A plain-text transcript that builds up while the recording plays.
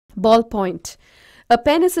Ballpoint. A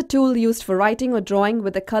pen is a tool used for writing or drawing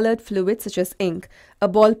with a colored fluid such as ink. A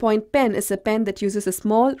ballpoint pen is a pen that uses a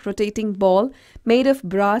small rotating ball made of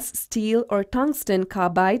brass, steel, or tungsten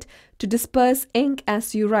carbide to disperse ink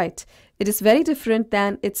as you write. It is very different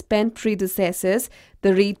than its pen predecessors,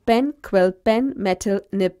 the reed pen, quill pen, metal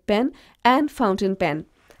nib pen, and fountain pen.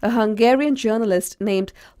 A Hungarian journalist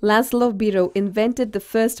named Laszlo Biro invented the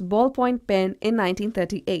first ballpoint pen in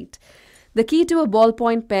 1938. The key to a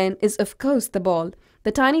ballpoint pen is, of course, the ball.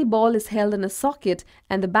 The tiny ball is held in a socket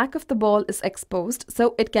and the back of the ball is exposed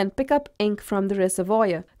so it can pick up ink from the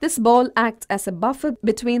reservoir. This ball acts as a buffer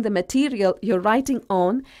between the material you're writing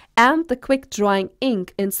on and the quick-drying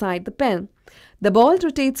ink inside the pen. The ball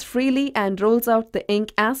rotates freely and rolls out the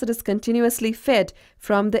ink as it is continuously fed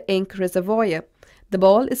from the ink reservoir. The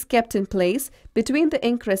ball is kept in place between the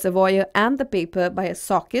ink reservoir and the paper by a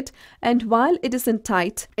socket, and while it isn't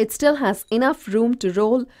tight, it still has enough room to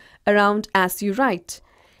roll around as you write.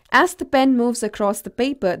 As the pen moves across the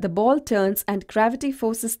paper, the ball turns and gravity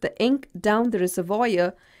forces the ink down the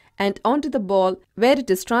reservoir and onto the ball where it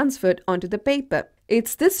is transferred onto the paper.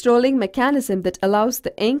 It's this rolling mechanism that allows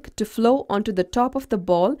the ink to flow onto the top of the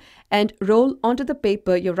ball and roll onto the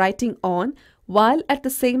paper you're writing on, while at the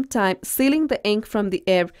same time sealing the ink from the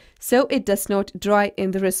air so it does not dry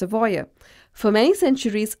in the reservoir. For many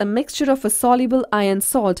centuries, a mixture of a soluble iron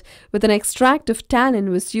salt with an extract of tannin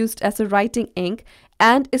was used as a writing ink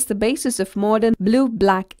and is the basis of modern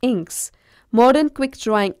blue-black inks. Modern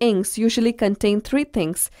quick-drying inks usually contain three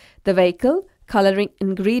things: the vehicle, coloring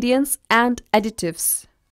ingredients, and additives.